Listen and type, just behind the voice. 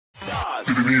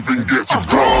Didn't even get to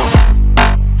cross.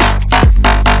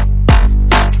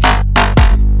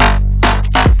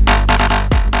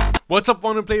 What's up,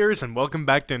 WannaPlayers, and welcome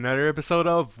back to another episode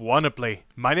of WannaPlay.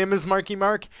 My name is Marky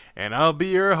Mark, and I'll be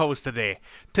your host today.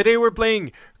 Today we're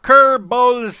playing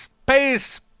Kerbal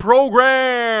Space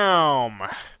Program!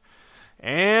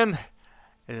 And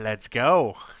let's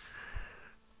go.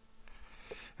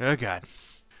 Oh god.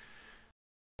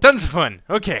 Tons of fun!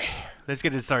 Okay, let's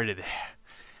get it started.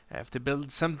 I have to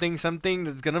build something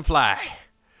that's gonna fly.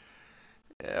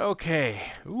 Okay.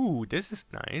 Ooh, this is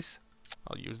nice.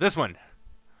 I'll use this one.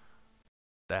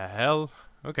 The hell?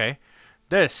 Okay.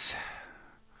 This.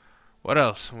 What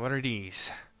else? What are these?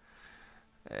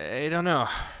 I don't know.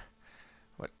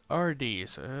 What are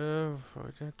these?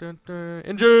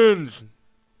 Engines!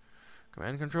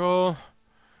 Command control.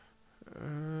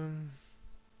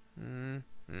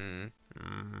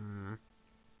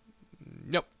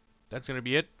 Nope. That's gonna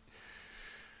be it.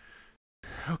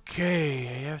 Okay,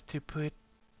 I have to put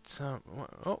some.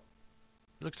 Oh,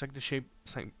 looks like the shape.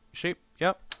 Same shape.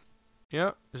 Yep.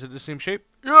 Yeah. Is it the same shape?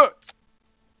 Yeah.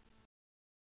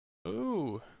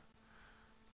 Ooh.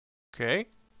 Okay.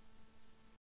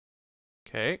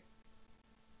 Okay.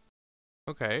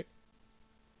 Okay.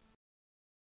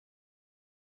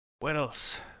 What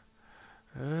else?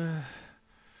 Uh.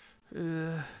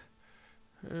 Uh.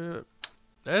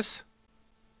 This?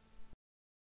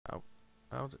 How?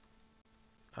 How?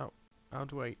 How? How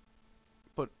do I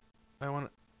put? I want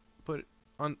to put it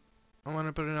on. I want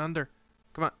to put it under.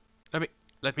 Come on.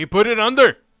 Let me put it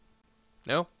under.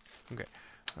 No. Okay.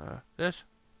 This.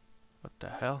 What the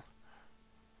hell?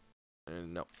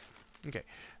 No. Okay.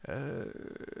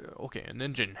 Okay. An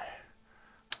engine.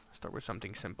 Start with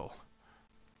something simple.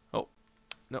 Oh.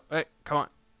 No. Hey. Come on.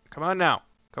 Come on now.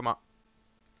 Come on.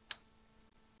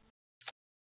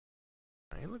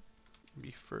 Can I look?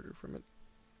 Be further from it.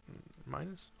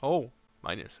 Minus? Oh,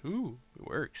 minus. Ooh, it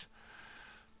works.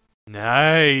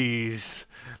 Nice.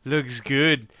 Looks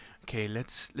good. Okay,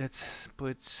 let's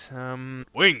put some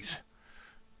wings.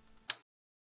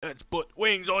 Let's put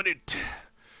wings on it.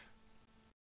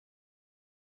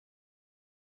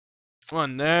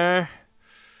 One there.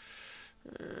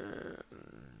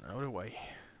 How do I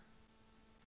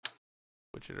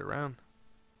switch it around?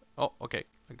 Oh, okay,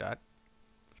 like that.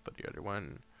 Let's put the other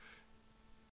one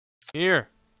here.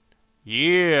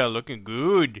 Yeah, looking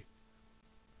good.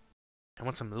 I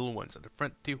want some little ones at the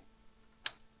front too.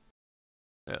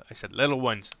 I said little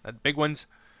ones, not big ones.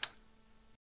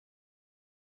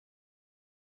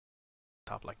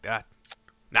 Top like that.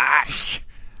 Nice.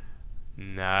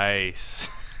 Nice.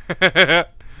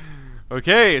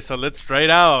 Okay, so let's try it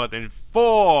out in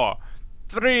 4,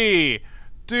 3,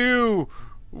 2,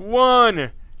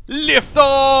 1. Lift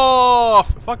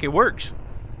off! Fuck, it works.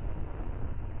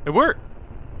 It worked.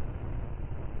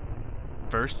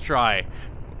 First try.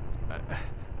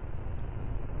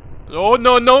 Oh,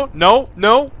 no, no, no,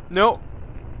 no, no.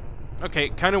 Okay,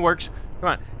 kind of works. Come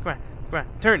on, come on, come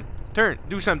on. Turn,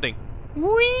 do something.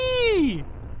 Whee!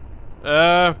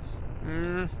 Come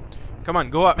on,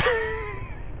 go up.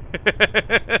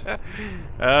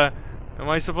 Am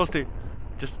I supposed to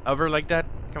just hover like that?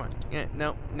 Come on. Yeah,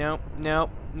 no, no, no,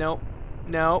 no,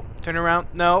 no. Turn around.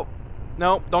 No,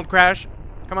 no, don't crash.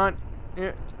 Come on.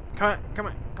 Yeah, come on, come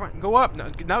on, come on. Go up.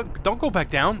 No, don't go back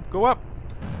down. Go up.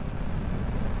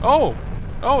 Oh,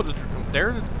 there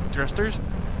are the thrusters.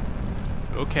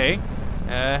 Okay.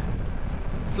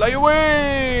 Fly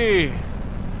away!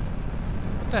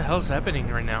 What the hell's happening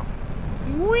right now?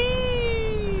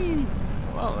 Whee!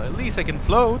 Well, at least I can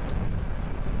float.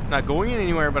 Not going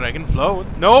anywhere, but I can float.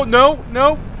 No, no,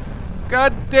 no!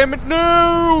 God damn it,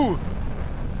 no!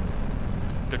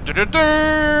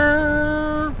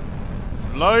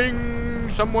 Flying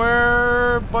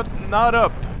somewhere, but not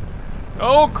up.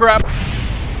 Oh crap!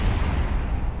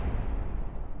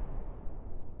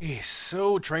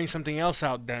 So trying something else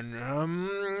out then.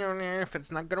 If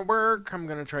it's not gonna work, I'm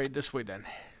gonna try it this way then.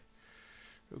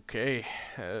 Okay,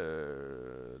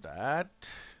 that.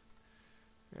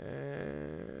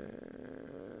 And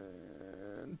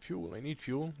fuel. I need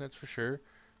fuel, that's for sure.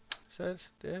 Says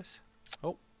this.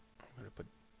 Oh, I'm gonna put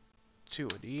 2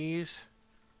 of these.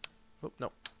 Oh, no,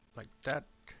 like that.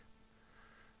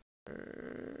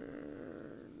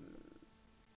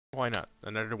 Why not?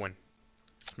 Another one.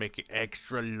 Let's make it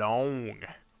extra long.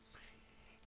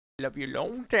 Love you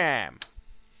long time.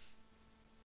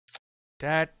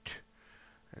 That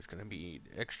is gonna be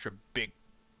extra big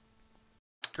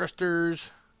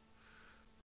thrusters.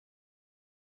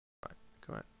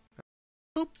 Come on.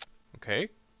 Boop. Okay.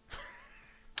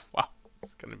 Wow,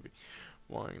 it's gonna be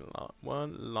one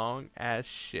long ass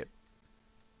ship.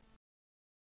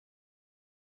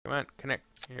 Come on, connect.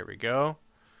 Here we go.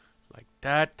 Like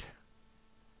that.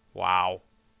 Wow.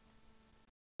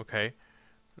 Okay.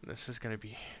 This is gonna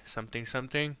be something,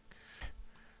 something.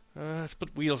 Let's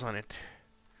put wheels on it.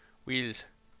 Wheels.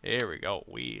 There we go.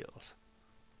 Wheels.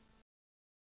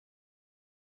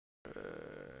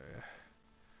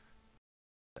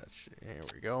 Here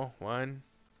we go. One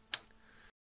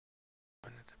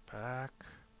at the back.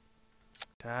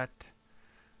 That.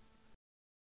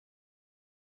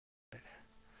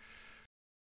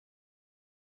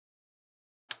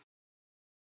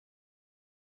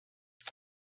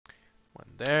 One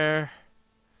there.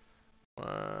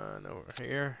 One over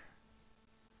here.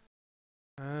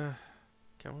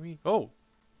 Can we? Oh!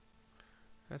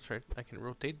 That's right. I can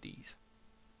rotate these.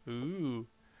 Ooh.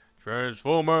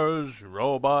 Transformers,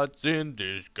 robots in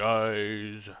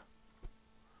disguise.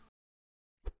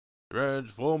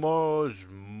 Transformers,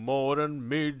 modern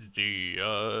meets the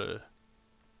eye.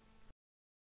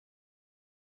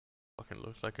 Fucking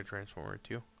looks like a transformer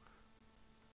too.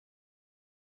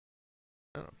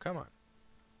 Oh, come on.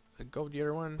 Go the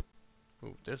other one.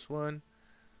 Move this one.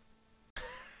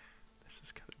 This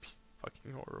is gonna be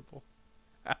fucking horrible.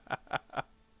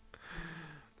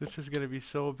 This is gonna be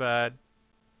so bad.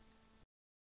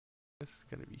 This is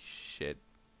gonna be shit.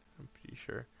 I'm pretty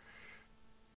sure.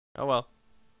 Oh well.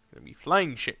 It's gonna be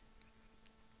flying shit.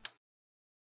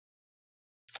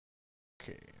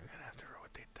 Okay, I'm gonna have to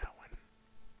rotate that one.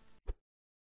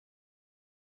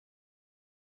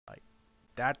 Like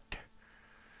that.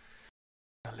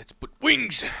 Now let's put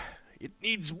wings! It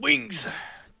needs wings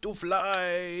to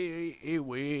fly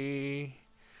away.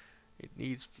 It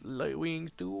needs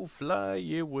wings to fly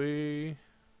away.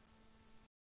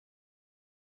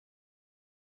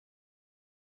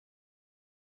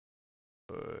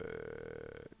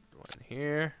 One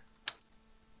here.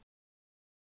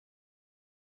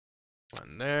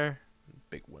 One there.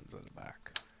 Big ones on the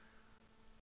back.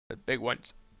 The big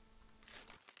ones.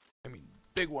 I mean,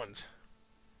 big ones.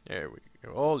 There we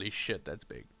go. Holy shit, that's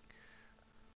big.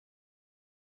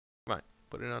 Come on,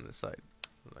 put it on the side.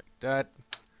 Like that.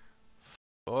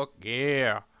 Fuck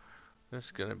yeah. This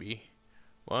is gonna be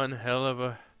one hell of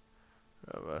a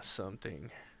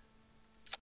something.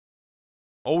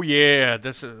 Oh yeah,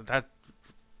 that's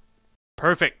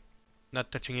perfect.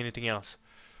 Not touching anything else.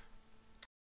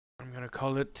 I'm gonna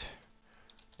call it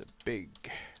the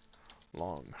big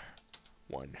long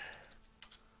one.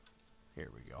 Here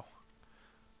we go.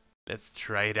 Let's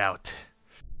try it out.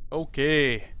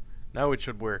 Okay, now it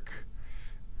should work.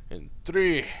 In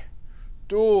 3,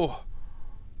 2,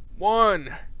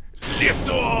 1, lift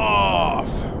off!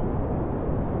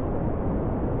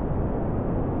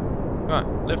 Come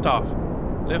on, lift off.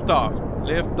 Lift off.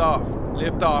 Lift off.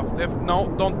 Lift off. Lift.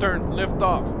 No, don't turn. Lift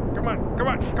off. Come on. Come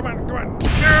on. Come on. Come on. No!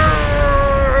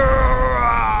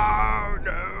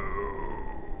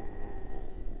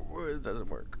 No! It doesn't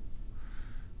work.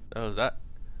 That was that.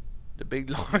 The big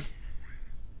long.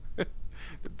 The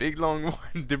big long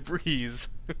one. Debris.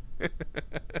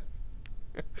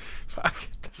 Fuck.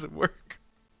 It doesn't work.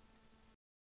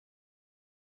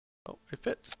 Oh, it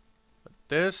fits. But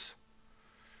this.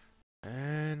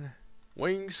 And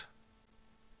wings.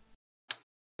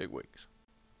 Big wings.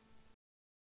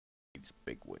 Needs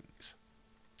big wings.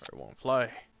 Or it won't fly.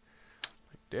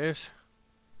 Like this.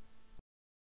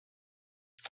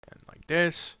 And like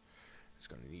this. It's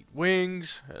gonna need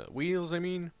wings. Wheels, I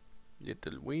mean.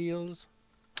 Little wheels.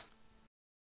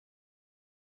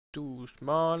 Too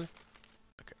small.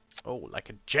 Okay. Oh, like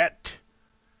a jet.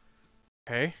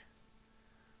 Okay.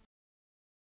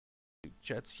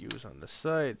 Jets use on the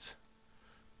sides.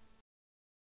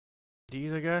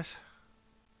 These, I guess.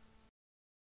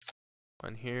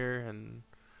 On here and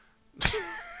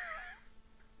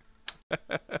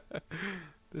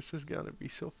this is gonna be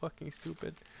so fucking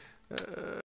stupid.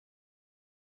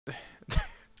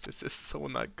 This is so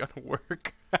not gonna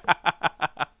work.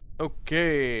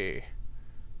 Okay.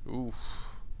 Oof.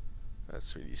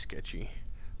 That's really sketchy.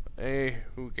 But hey,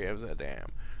 who gives a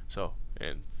damn? So,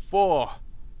 in 4,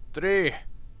 3,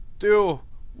 2,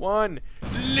 1,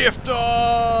 lift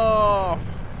off!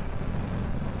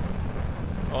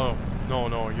 Oh, no,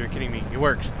 no, you're kidding me. It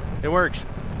works. It works.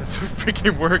 It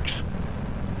freaking works.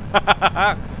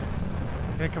 Yeah,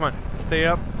 come on. Stay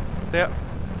up. Stay up.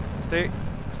 Stay.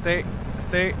 Stay.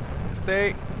 Stay.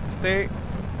 Stay. Stay.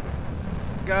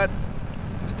 God.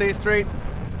 Stay straight.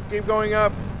 Keep going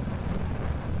up.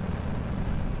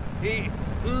 It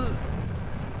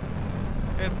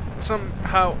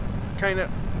somehow kinda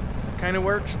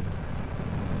works.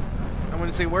 I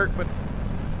wouldn't say work, but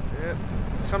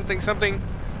something.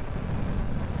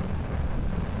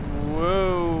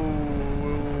 Whoa.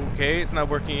 Okay, it's not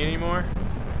working anymore.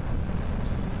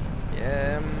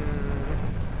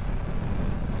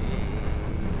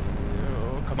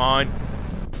 Oh, come on.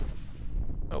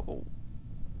 Uh-oh.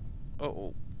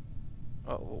 Uh-oh.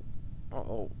 Uh-oh.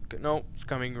 Uh-oh. No, it's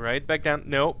coming right back down.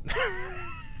 No.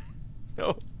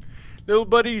 No. Little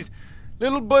buddies.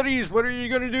 Little buddies, what are you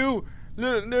gonna do?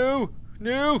 No, no.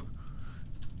 No.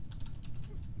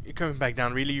 You're coming back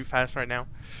down really fast right now.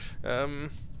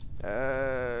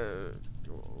 Uh,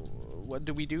 what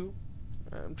do we do?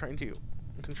 I'm trying to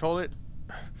control it.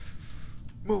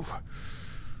 Move.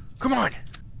 Come on.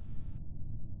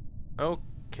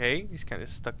 Okay, he's kind of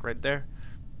stuck right there.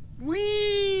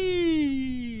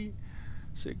 Whee!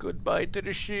 Say goodbye to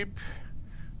the ship.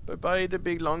 Bye bye, the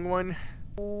big long one.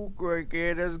 Oh,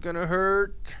 cricket, that's gonna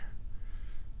hurt.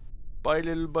 Bye,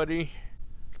 little buddy.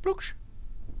 Sploosh.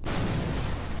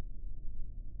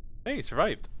 Hey, he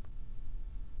survived.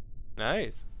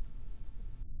 Nice.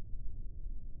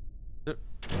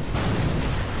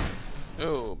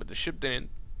 Oh, but the ship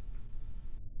didn't.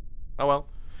 Oh well.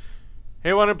 Hey,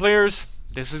 WannaPlayers.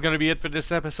 This is gonna be it for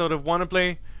this episode of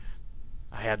WannaPlay.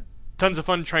 I had tons of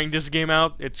fun trying this game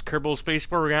out. It's Kerbal Space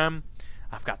Program.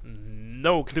 I've got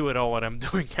no clue at all what I'm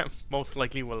doing. I most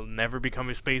likely will never become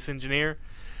a space engineer.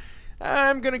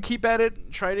 I'm gonna keep at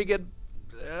it, try to get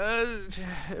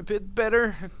a bit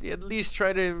better. At least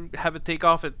try to have it take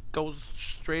off. It goes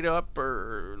straight up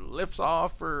or lifts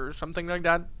off or something like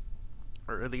that.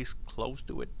 Or at least close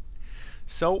to it.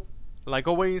 So, like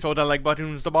always, throw that like button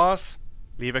who's the boss.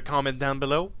 Leave a comment down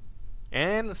below.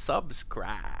 And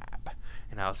subscribe.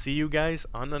 And I'll see you guys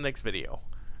on the next video.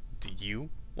 Do you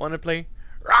want to play?